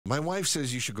My wife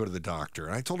says you should go to the doctor.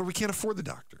 And I told her we can't afford the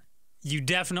doctor. You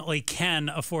definitely can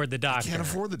afford the doctor. I can't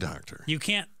afford the doctor. You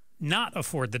can't not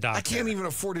afford the doctor. I can't even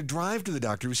afford to drive to the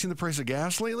doctor. Have you seen the price of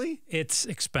gas lately? It's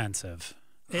expensive.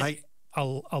 A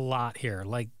lot here.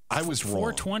 Like I was wrong.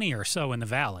 $4.20 or so in the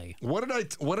valley. What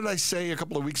did I say a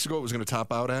couple of weeks ago it was going to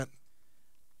top out at?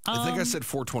 I think I said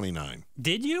 $4.29.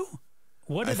 Did you?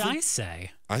 What did I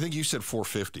say? I think you said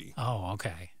 $4.50. Oh,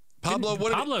 okay. Pablo,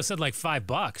 Pablo said like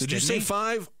 $5. Did you say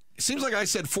 $5? It seems like I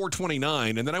said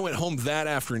 $4.29, and then I went home that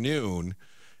afternoon,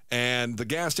 and the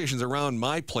gas stations around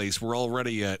my place were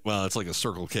already at, well, it's like a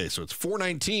Circle K, so it's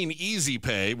 $4.19 easy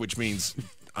pay, which means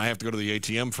I have to go to the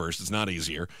ATM first. It's not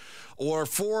easier. Or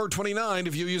 $4.29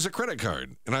 if you use a credit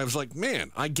card. And I was like,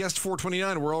 man, I guessed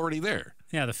 $4.29. We're already there.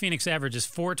 Yeah, the Phoenix average is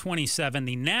 $4.27.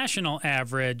 The national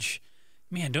average,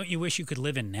 man, don't you wish you could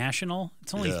live in national?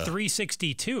 It's only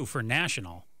 $3.62 for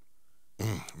national.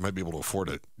 Might be able to afford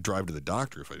to drive to the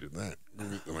doctor if I did that.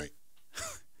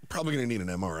 Probably going to need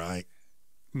an MRI.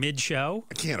 Mid-show?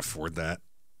 I can't afford that.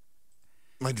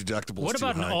 My deductible is What too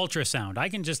about high. an ultrasound? I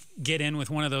can just get in with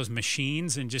one of those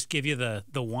machines and just give you the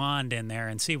wand in there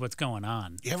and see what's going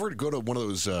on. You ever go to one of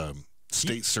those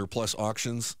state surplus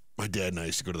auctions? My dad and I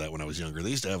used to go to that when I was younger.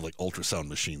 They used to have like ultrasound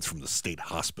machines from the state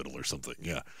hospital or something.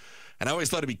 Yeah. And I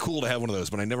always thought it'd be cool to have one of those,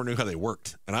 but I never knew how they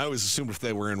worked. And I always assumed if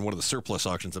they were in one of the surplus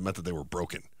auctions, it meant that they were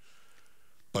broken.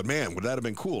 But man, would that have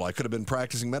been cool? I could have been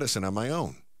practicing medicine on my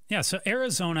own. Yeah, so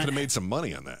Arizona could have made some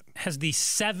money on that. Has the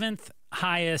 7th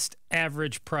highest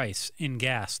average price in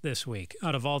gas this week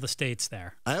out of all the states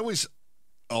there.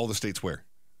 All the states where?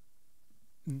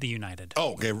 The United.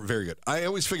 Oh, okay, very good. I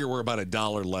always figure we're about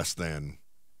 $1 less than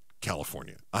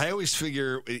California. I always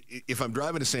figure if I'm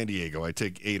driving to San Diego, I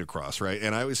take 8 across, right?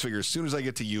 And I always figure as soon as I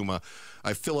get to Yuma,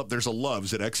 I fill up. There's a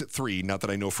Love's at exit 3, not that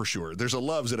I know for sure. There's a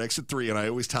Love's at exit 3, and I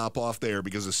always top off there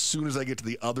because as soon as I get to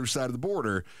the other side of the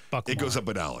border, it goes up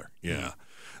 $1. Yeah.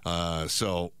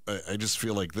 So I just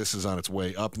feel like this is on its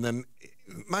way up. And then,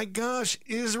 my gosh,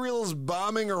 Israel's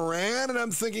bombing Iran, and I'm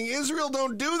thinking, Israel,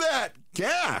 don't do that.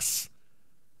 Gas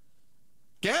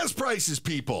prices,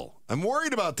 people. I'm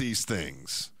worried about these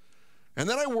things. And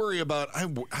then I worry about,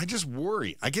 I just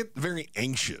worry. I get very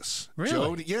anxious. Really?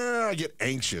 Joe, yeah, I get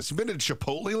anxious. You been to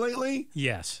Chipotle lately?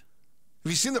 Yes. Have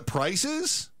you seen the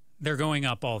prices? They're going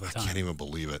up all the time. I can't even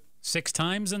believe it. 6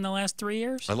 times in the last 3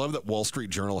 years? I love that Wall Street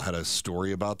Journal had a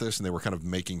story about this, and they were kind of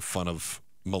making fun of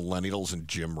millennials and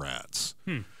gym rats.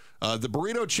 The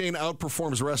burrito chain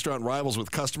outperforms restaurant rivals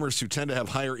with customers who tend to have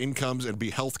higher incomes and be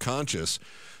health conscious.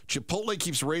 Chipotle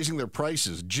keeps raising their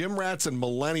prices. Gym rats and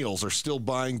millennials are still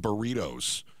buying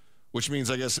burritos, which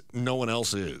means I guess no one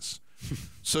else is.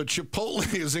 So Chipotle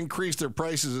has increased their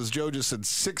prices, as Joe just said,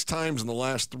 6 times in the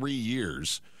last 3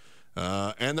 years.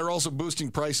 And they're also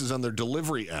boosting prices on their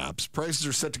delivery apps. Prices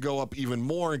are set to go up even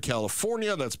more in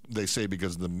California. That's, they say,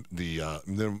 because of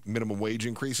the minimum wage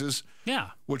increases.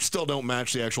 Yeah. Which still don't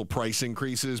match the actual price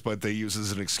increases, but they use it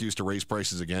as an excuse to raise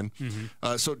prices again.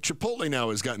 So Chipotle now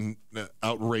has gotten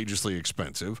outrageously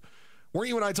expensive. Weren't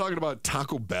you and I talking about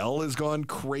Taco Bell has gone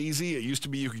crazy? It used to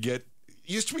be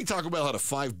Taco Bell had a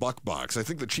 $5 box. I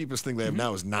think the cheapest thing they have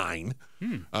now is $9.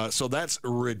 So that's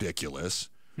ridiculous.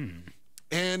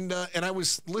 And I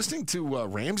was listening to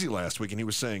Ramsey last week, and he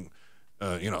was saying,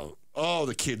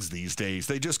 the kids these days,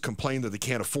 they just complain that they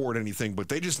can't afford anything, but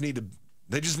they just need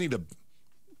to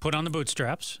put on the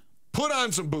bootstraps. Put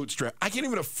on some bootstraps. I can't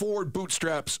even afford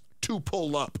bootstraps to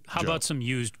pull up. How about some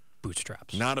used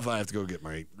bootstraps? Not if I have to go get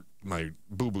my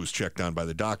boo-boos checked on by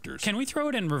the doctors. Can we throw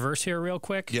it in reverse here real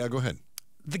quick? Yeah, go ahead.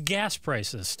 The gas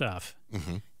prices stuff.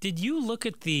 Did you look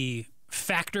at the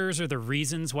factors or the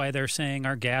reasons why they're saying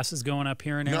our gas is going up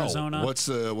here in Arizona? No. What's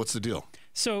the deal?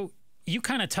 So you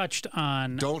kind of touched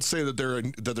on. Don't say that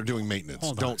they're doing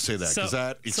maintenance. Don't say that, because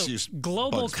that excuse.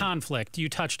 Global conflict. You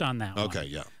touched on that. Okay,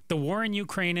 yeah. The war in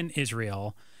Ukraine and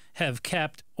Israel have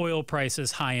kept oil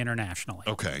prices high internationally.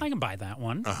 Okay, I can buy that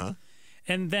one.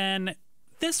 And then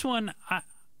this one,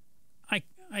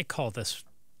 I call this.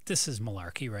 This is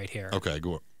malarkey right here. Okay,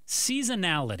 go on.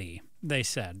 Seasonality. They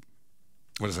said.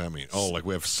 What does that mean? Oh, like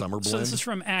we have summer blend? So this is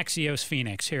from Axios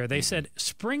Phoenix here. They said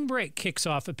spring break kicks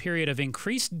off a period of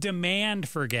increased demand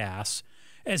for gas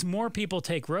as more people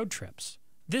take road trips.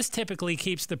 This typically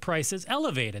keeps the prices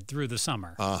elevated through the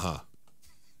summer.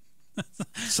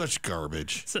 Such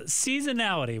garbage. So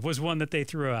seasonality was one that they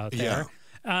threw out there.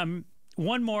 Yeah.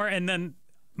 One more, and then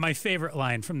my favorite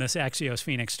line from this Axios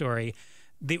Phoenix story,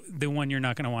 the one you're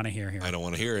not going to want to hear here. I don't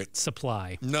want to hear it.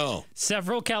 Supply. No.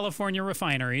 Several California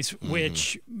refineries,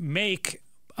 which make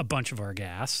a bunch of our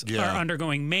gas, Yeah. are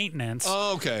undergoing maintenance,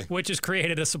 Oh, okay. which has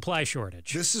created a supply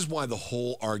shortage. This is why the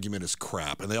whole argument is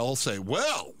crap. And they all say,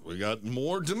 well, we got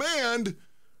more demand.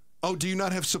 Oh, do you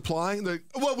not have supply?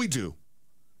 Well, we do.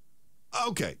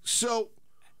 Okay, so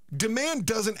demand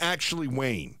doesn't actually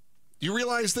wane. You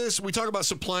realize this? We talk about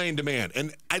supply and demand.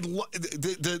 And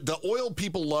the oil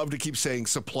people love to keep saying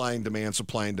supply and demand,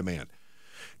 supply and demand.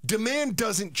 Demand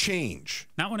doesn't change.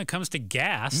 Not when it comes to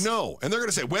gas. No. And they're going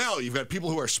to say, well, you've got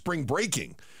people who are spring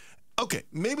breaking. Okay,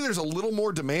 maybe there's a little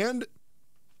more demand,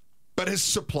 but has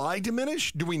supply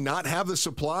diminished? Do we not have the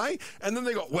supply? And then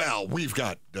they go, well, we've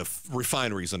got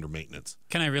refineries under maintenance.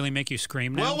 Can I really make you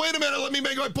scream now? Well, wait a minute. Let me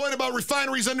make my point about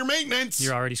refineries under maintenance.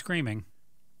 You're already screaming.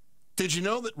 Did you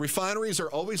know that refineries are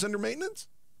always under maintenance?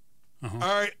 All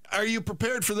right. Are you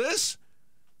prepared for this?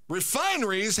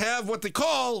 Refineries have what they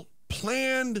call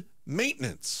planned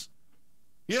maintenance.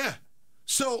 Yeah.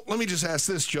 So let me just ask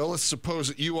this, Joe. Let's suppose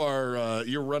that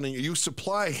you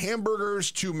supply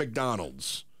hamburgers to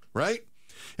McDonald's, right?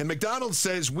 And McDonald's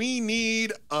says we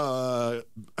need we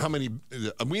need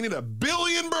 1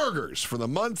 billion burgers for the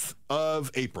month of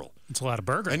April. It's a lot of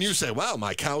burgers. And you say, wow,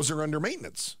 my cows are under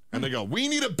maintenance. And they go, we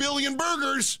need 1 billion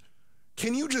burgers.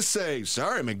 Can you just say,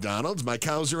 sorry, McDonald's, my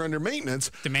cows are under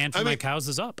maintenance. Demand for my cows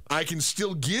is up. I can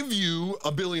still give you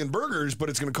 1 billion burgers, but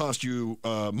it's going to cost you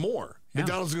more. Yeah.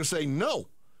 McDonald's is going to say no,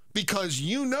 because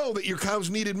you know that your cows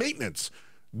needed maintenance.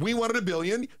 We wanted 1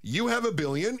 billion. You have 1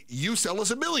 billion. You sell us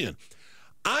 1 billion.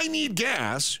 I need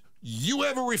gas. You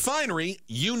have a refinery.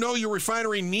 You know your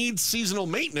refinery needs seasonal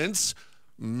maintenance.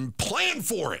 Plan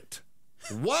for it.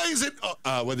 Why is it?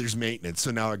 Well, there's maintenance,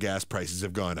 so now our gas prices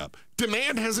have gone up.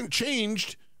 Demand hasn't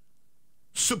changed.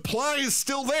 Supply is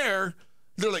still there.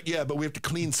 They're like, yeah, but we have to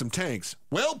clean some tanks.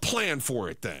 Well, plan for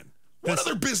it then. What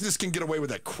other business can get away with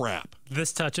that crap?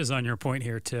 This touches on your point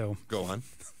here, too. Go on.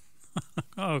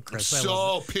 Oh, Chris. I'm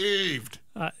so peeved.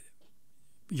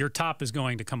 Your top is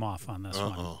going to come off on this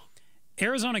one.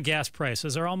 Arizona gas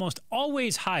prices are almost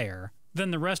always higher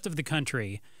than the rest of the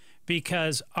country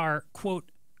because our,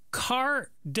 quote,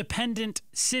 car-dependent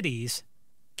cities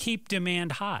keep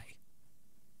demand high.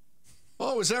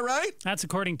 Oh, is that right? That's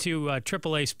according to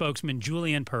AAA spokesman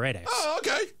Julian Paredes. Oh,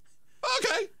 okay.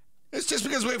 Okay. It's just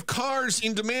because we have cars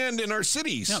in demand in our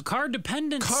cities. No,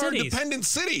 car-dependent cities. Car-dependent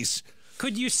cities.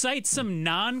 Could you cite some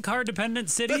non-car-dependent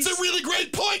cities? That's a really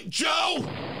great point, Joe!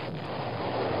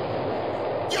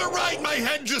 You're right, my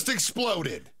head just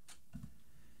exploded.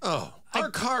 Oh, our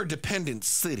car-dependent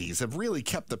cities have really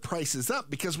kept the prices up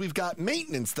because we've got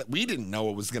maintenance that we didn't know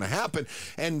it was going to happen,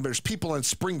 and there's people on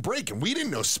spring break, and we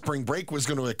didn't know spring break was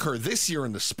going to occur this year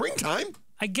in the springtime.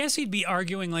 I guess he'd be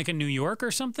arguing like in New York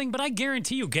or something, but I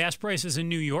guarantee you gas prices in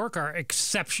New York are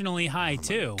exceptionally high,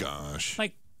 too. Gosh.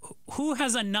 Like, who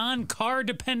has a non-car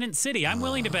dependent city? I'm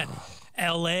willing to bet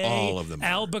L.A., all of them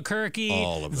Albuquerque,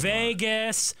 all of them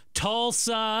Vegas,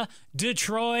 Tulsa,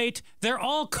 Detroit. They're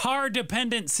all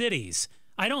car-dependent cities.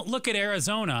 I don't look at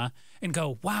Arizona and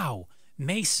go, wow,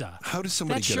 Mesa. How does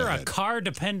somebody get ahead? That's sure a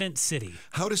car-dependent city.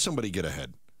 How does somebody get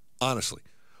ahead? Honestly.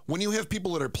 When you have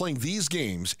people that are playing these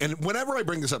games, and whenever I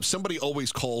bring this up, somebody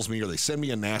always calls me or they send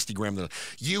me a nasty gram.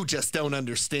 You just don't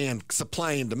understand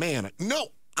supply and demand. No,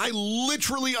 I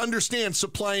literally understand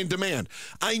supply and demand.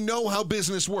 I know how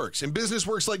business works, and business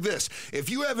works like this. If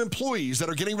you have employees that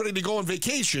are getting ready to go on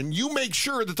vacation, you make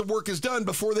sure that the work is done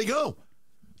before they go.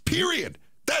 Period.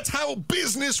 That's how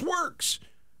business works.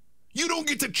 You don't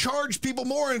get to charge people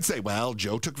more and say, well,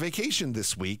 Joe took vacation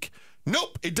this week.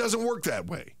 Nope, it doesn't work that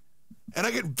way. And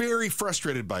I get very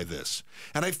frustrated by this.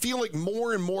 And I feel like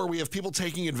more and more we have people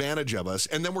taking advantage of us,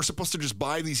 and then we're supposed to just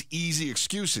buy these easy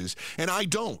excuses. And I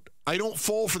don't. I don't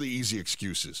fall for the easy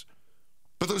excuses.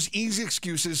 But those easy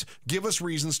excuses give us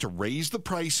reasons to raise the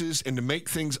prices and to make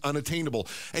things unattainable.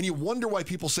 And you wonder why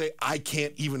people say, I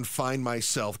can't even find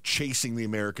myself chasing the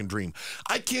American dream.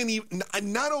 I can't even,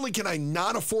 not only can I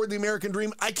not afford the American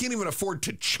dream, I can't even afford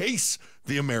to chase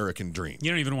the American dream.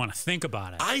 You don't even want to think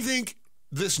about it. I think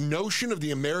this notion of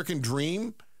the American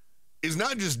dream is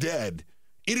not just dead,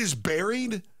 it is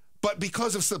buried, but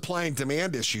because of supply and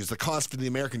demand issues, the cost of the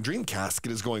American dream casket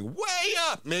is going way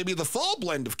up. Maybe the fall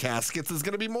blend of caskets is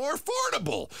going to be more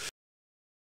affordable.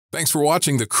 Thanks for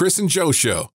watching The Chris and Joe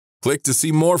Show. Click to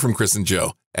see more from Chris and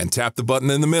Joe, and tap the button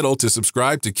in the middle to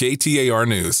subscribe to KTAR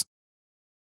News.